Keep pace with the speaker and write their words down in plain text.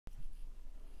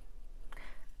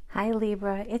Hi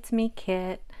Libra, it's me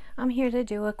Kit. I'm here to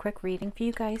do a quick reading for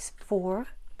you guys for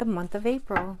the month of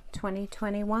April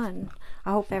 2021.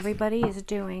 I hope everybody is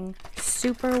doing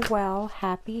super well,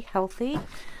 happy, healthy.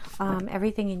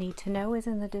 Everything you need to know is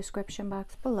in the description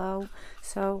box below.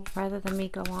 So rather than me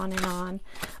go on and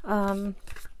on,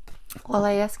 all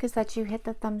I ask is that you hit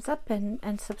the thumbs up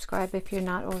and subscribe if you're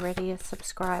not already a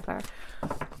subscriber.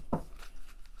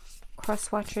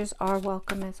 Cross watchers are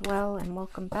welcome as well, and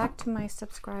welcome back to my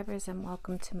subscribers and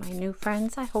welcome to my new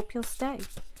friends. I hope you'll stay.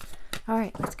 All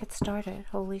right, let's get started.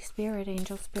 Holy Spirit,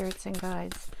 angel spirits and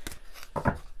guides,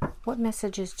 what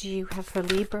messages do you have for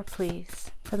Libra,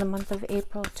 please, for the month of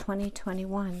April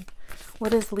 2021? What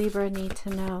does Libra need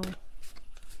to know?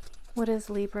 What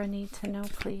does Libra need to know,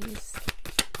 please?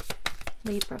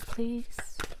 Libra, please.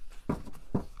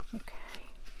 Okay.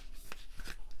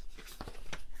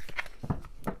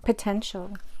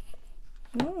 Potential.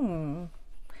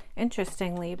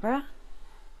 Interesting, Libra.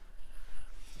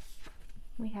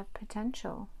 We have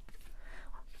potential.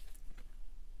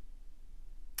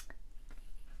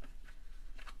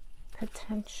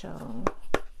 Potential.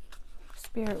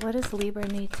 Spirit, what does Libra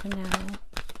need to know?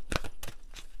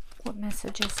 What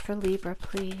messages for Libra,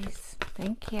 please?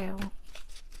 Thank you.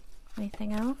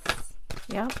 Anything else?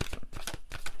 Yep.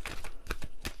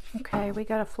 Okay, we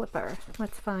got a flipper.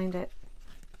 Let's find it.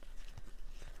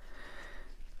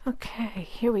 Okay,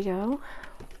 here we go.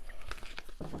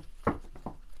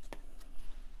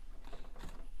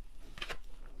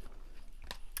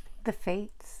 The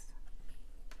Fates.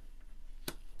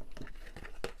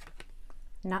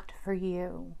 Not for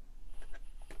you.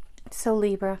 So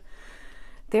Libra,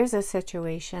 there's a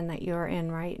situation that you're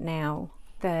in right now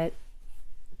that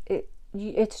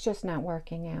it's just not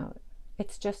working out.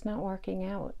 It's just not working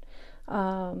out.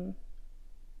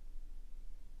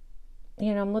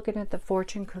 You know, I'm looking at the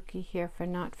fortune cookie here for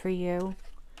not for you.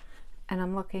 And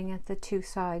I'm looking at the two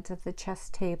sides of the chess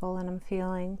table, and I'm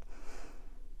feeling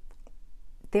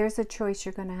there's a choice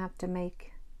you're going to have to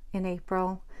make in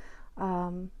April.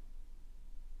 And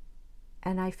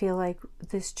I feel like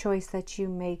this choice that you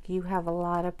make, you have a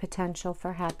lot of potential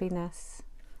for happiness.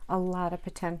 A lot of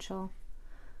potential.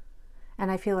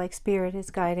 And I feel like Spirit is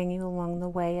guiding you along the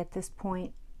way at this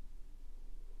point.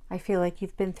 I feel like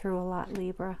you've been through a lot,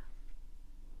 Libra.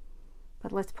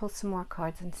 But let's pull some more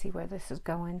cards and see where this is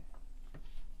going.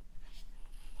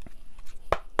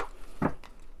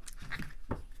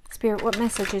 Spirit, what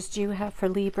messages do you have for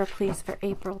Libra, please, for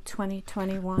April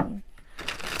 2021?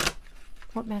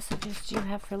 What messages do you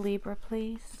have for Libra,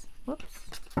 please?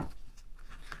 Whoops.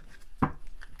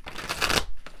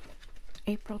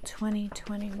 April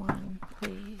 2021,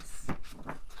 please.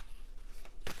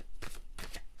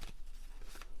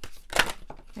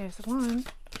 There's one.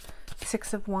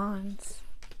 Six of Wands.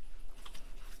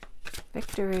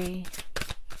 Victory.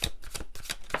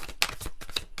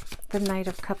 The Knight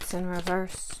of Cups in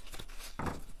reverse.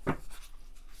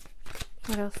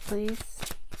 What else, please?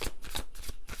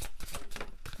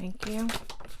 Thank you.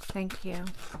 Thank you.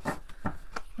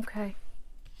 Okay.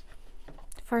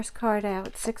 First card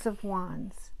out, Six of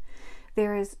Wands.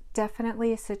 There is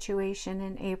definitely a situation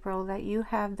in April that you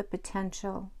have the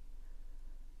potential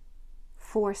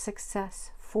for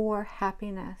success, for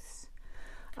happiness.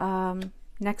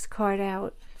 Next card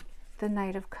out, the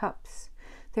Knight of Cups.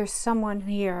 There's someone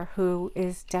here who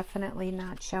is definitely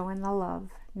not showing the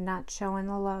love, not showing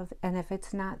the love. And if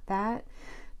it's not that,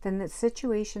 then the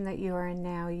situation that you are in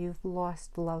now, you've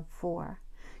lost love for.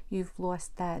 You've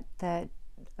lost that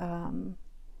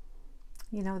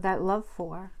you know, that love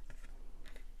for.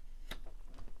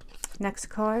 Next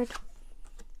card,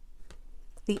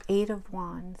 the Eight of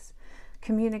Wands.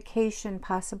 Communication,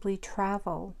 possibly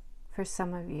travel for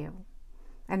some of you.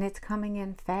 And it's coming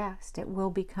in fast. It will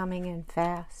be coming in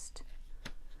fast.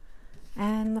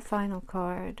 And the final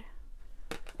card,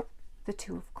 the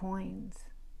Two of Coins.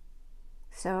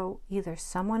 So either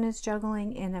someone is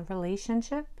juggling in a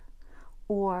relationship,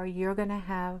 or you're going to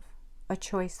have a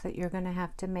choice that you're going to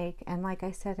have to make. And like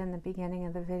I said in the beginning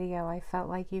of the video, I felt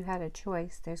like you had a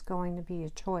choice. There's going to be a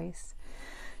choice.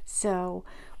 So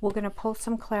we're going to pull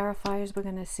some clarifiers. We're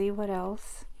going to see what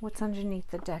else. What's underneath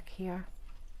the deck here?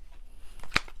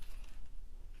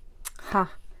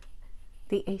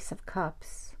 The Ace of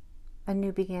Cups. A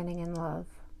new beginning in love.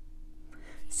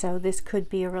 So this could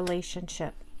be a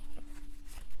relationship.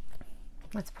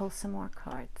 Let's pull some more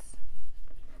cards.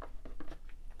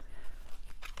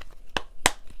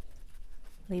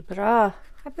 Libra,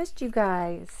 I missed you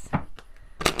guys.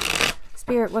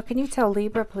 Spirit, what can you tell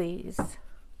Libra, please,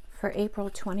 for April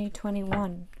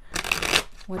 2021?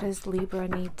 What does Libra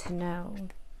need to know?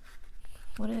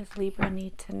 What does Libra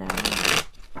need to know?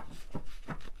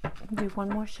 Do one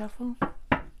more shuffle.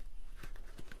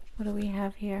 What do we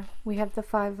have here? We have the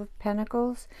 5 of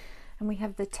Pentacles and we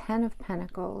have the 10 of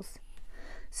Pentacles.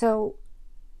 So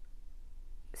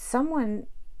someone,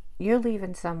 you're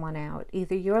leaving someone out.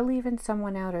 Either you're leaving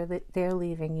someone out or they're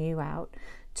leaving you out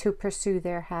to pursue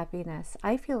their happiness.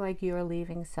 I feel like you're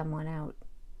leaving someone out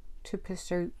to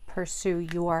pursue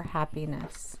your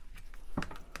happiness.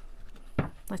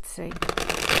 Let's see.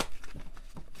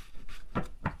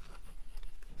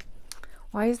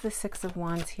 Why is the 6 of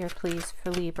Wands here, please,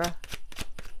 for Libra?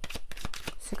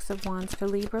 6 of Wands for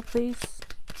Libra, please.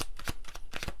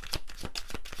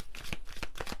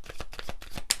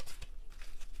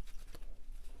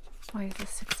 Why is the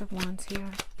 6 of Wands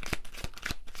here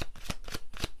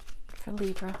for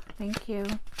Libra? Thank you.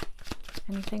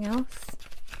 Anything else?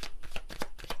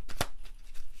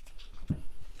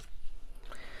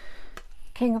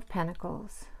 King of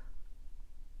Pentacles.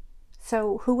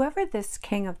 So whoever this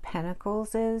King of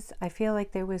Pentacles is, I feel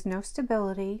like there was no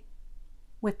stability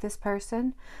with this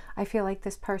person. I feel like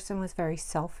this person was very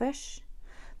selfish.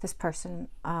 This person,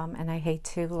 and I hate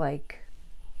to, like,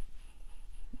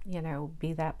 you know,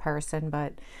 be that person,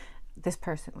 but this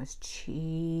person was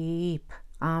cheap.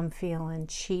 I'm feeling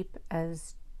cheap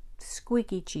as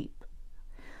squeaky cheap.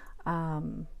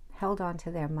 Held on to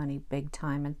their money big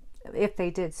time, and if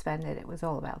they did spend it, it was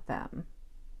all about them.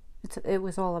 It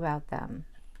was all about them.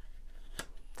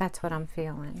 That's what I'm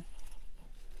feeling.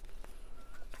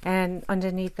 And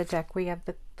underneath the deck, we have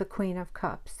the Queen of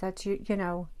Cups. That's, you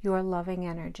know, your loving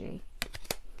energy.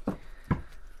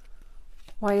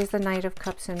 Why is the Knight of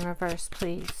Cups in reverse,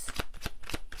 please,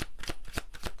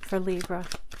 for Libra?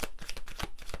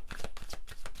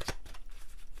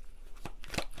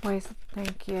 Why is,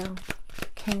 thank you,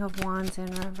 King of Wands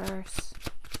in reverse.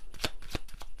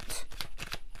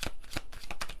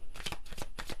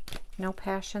 No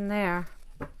passion there.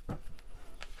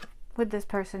 Would this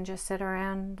person just sit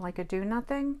around like a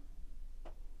do-nothing?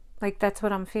 Like, that's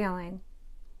what I'm feeling.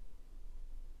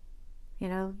 You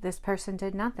know, this person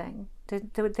did nothing.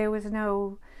 There was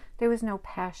no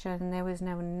passion. There was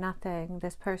no nothing.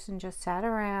 This person just sat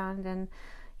around and,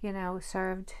 you know,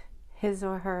 served his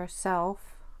or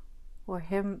herself, or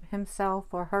himself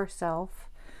or herself,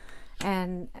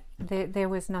 and there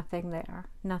was nothing there.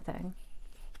 Nothing.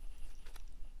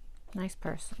 Nice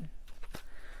person.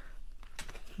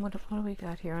 What do we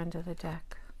got here under the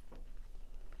deck?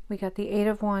 We got the 8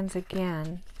 of Wands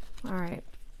again. All right.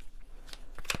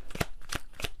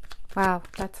 Wow,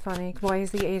 that's funny. Why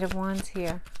is the 8 of Wands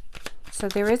here? So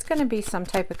there is going to be some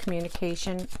type of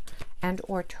communication and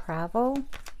or travel.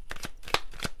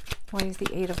 Why is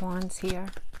the 8 of Wands here?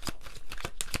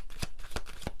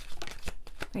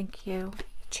 Thank you.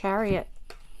 Chariot.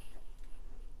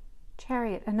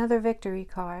 Chariot, another victory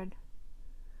card.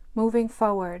 Moving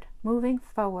forward, moving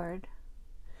forward.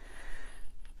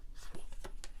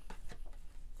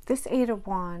 This 8 of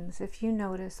Wands, if you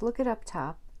notice, look it up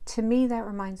top. To me, that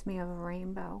reminds me of a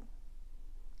rainbow.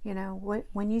 You know,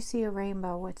 when you see a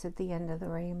rainbow, what's at the end of the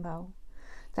rainbow?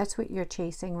 That's what you're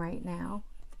chasing right now.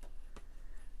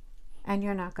 And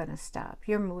you're not going to stop.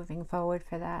 You're moving forward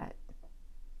for that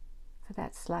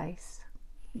slice.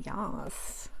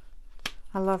 Yes.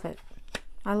 I love it.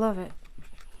 I love it.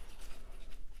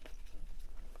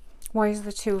 Why is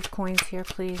the 2 of Coins here,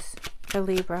 please, for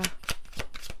Libra?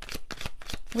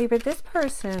 Libra, this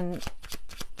person,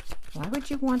 why would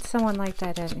you want someone like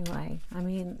that anyway? I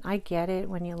mean, I get it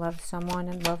when you love someone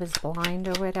and love is blind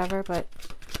or whatever, but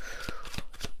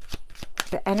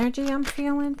the energy I'm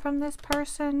feeling from this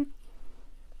person,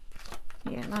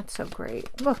 yeah, not so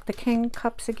great. Look, the King of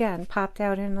Cups again popped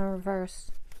out in the reverse.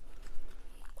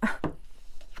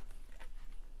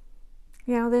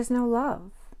 You know, there's no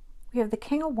love. We have the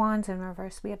King of Wands in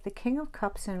reverse. We have the King of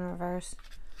Cups in reverse.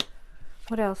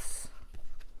 What else?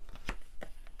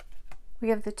 We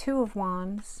have the 2 of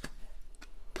Wands.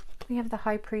 We have the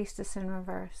High Priestess in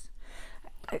reverse.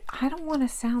 I don't want to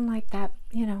sound like that,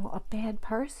 you know, a bad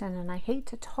person. And I hate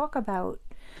to talk about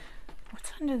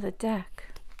what's under the deck.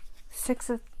 6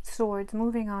 of Swords,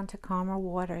 moving on to calmer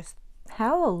waters.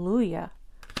 Hallelujah.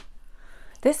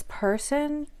 This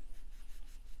person...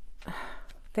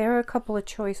 There are a couple of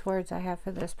choice words I have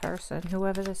for this person,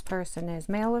 whoever this person is,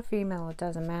 male or female, it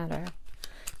doesn't matter.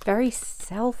 Very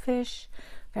selfish,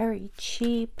 very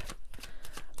cheap,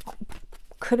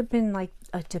 could have been like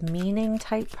a demeaning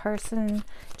type person,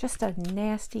 just a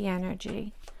nasty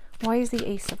energy. Why is the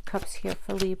Ace of Cups here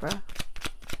for Libra?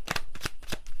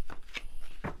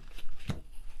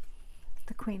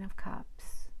 The Queen of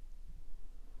Cups.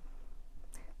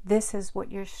 This is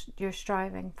what you're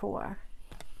striving for.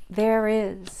 there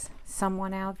is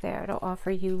someone out there to offer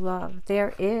you love.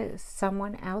 There is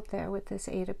someone out there with this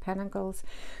Eight of Pentacles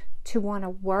to want to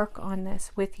work on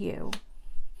this with you.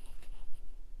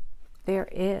 There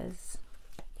is.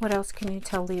 What else can you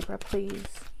tell Libra, please?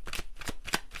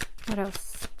 What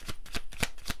else?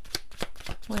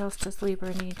 What else does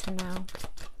Libra need to know?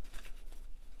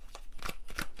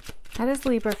 How does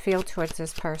Libra feel towards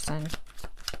this person?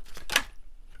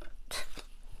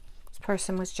 This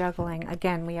person was juggling.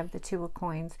 Again, we have the Two of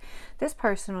Coins. This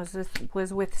person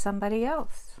was with somebody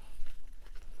else.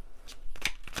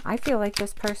 I feel like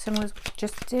this person was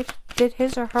just did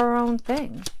his or her own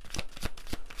thing.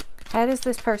 How does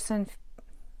this person...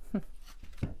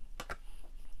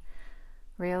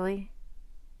 Really?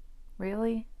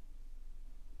 Really?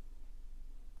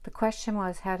 The question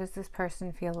was, how does this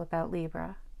person feel about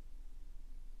Libra?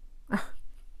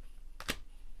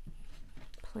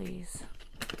 Please.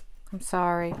 I'm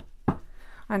sorry.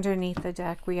 Underneath the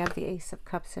deck, we have the Ace of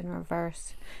Cups in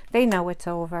reverse. They know it's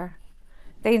over.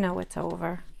 They know it's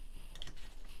over.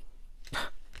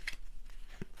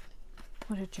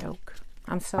 What a joke.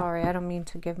 I'm sorry. I don't mean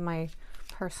to give my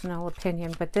personal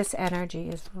opinion, but this energy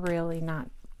is really not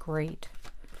great.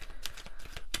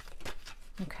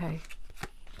 Okay.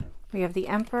 We have the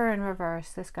Emperor in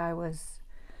reverse. This guy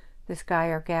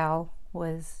or gal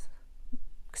was,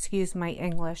 excuse my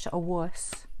English, a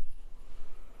wuss.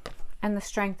 And the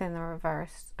Strength in the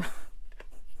reverse.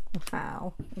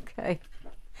 Wow. Okay.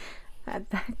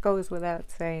 That goes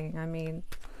without saying. I mean,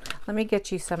 let me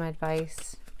get you some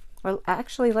advice. Well,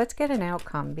 actually, let's get an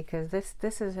outcome, because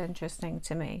this is interesting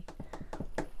to me.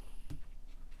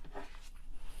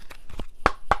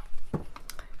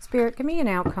 Spirit, give me an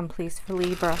outcome, please, for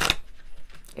Libra,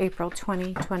 April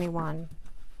 2021.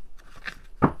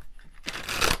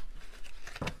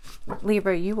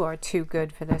 Libra, you are too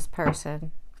good for this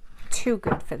person. Too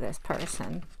good for this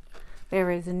person. There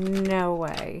is no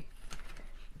way.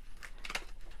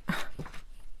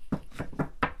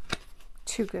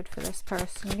 Too good for this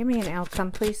person. Give me an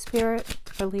outcome, please, Spirit,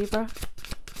 for Libra.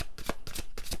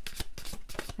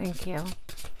 Thank you.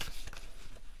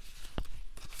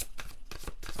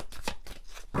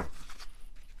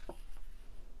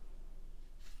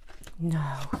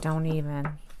 No, don't even.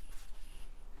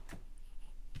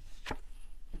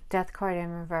 Death card in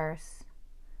reverse.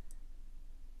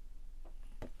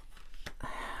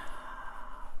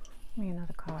 Give me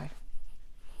another card.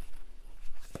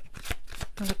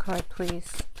 Another card,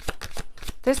 please.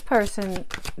 This person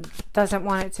doesn't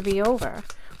want it to be over,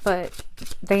 but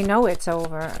they know it's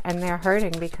over, and they're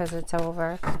hurting because it's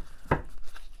over,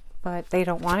 but they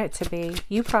don't want it to be.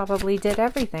 You probably did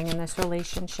everything in this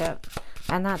relationship,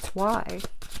 and that's why.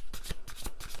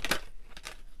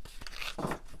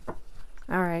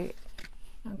 All right.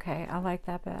 Okay, I like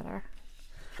that better.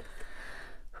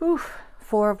 Whew.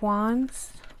 Four of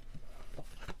Wands.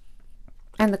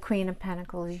 And the Queen of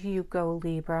Pentacles. You go,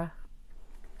 Libra.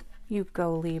 You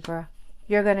go, Libra.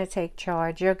 You're going to take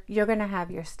charge. You're going to have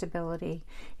your stability.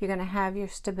 You're going to have your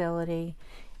stability.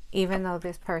 Even though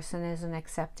this person isn't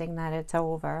accepting that it's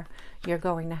over, you're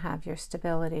going to have your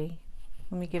stability.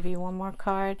 Let me give you one more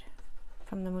card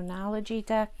from the Moonology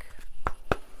deck.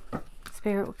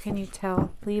 Spirit, what can you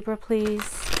tell Libra, please?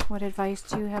 What advice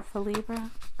do you have for Libra?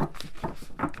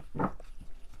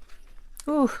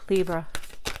 Ooh, Libra.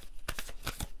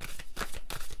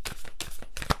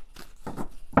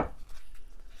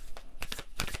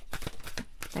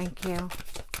 Thank you.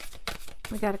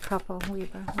 We got a couple,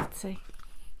 Libra. Let's see.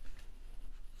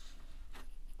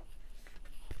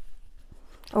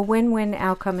 A win-win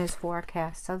outcome is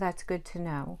forecast, so that's good to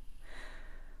know.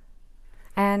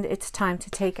 And it's time to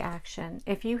take action.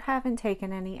 If you haven't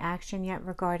taken any action yet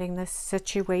regarding this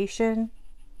situation,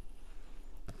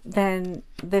 then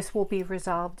this will be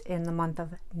resolved in the month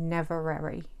of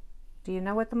Neverary. Do you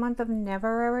know what the month of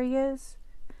Neverary is?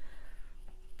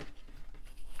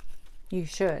 You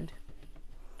should.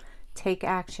 Take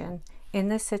action. In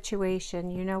this situation,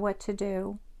 you know what to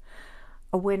do.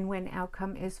 A win-win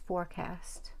outcome is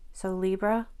forecast. So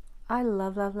Libra, I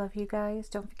love, love, love you guys.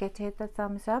 Don't forget to hit the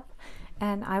thumbs up,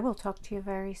 and I will talk to you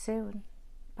very soon.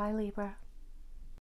 Bye, Libra.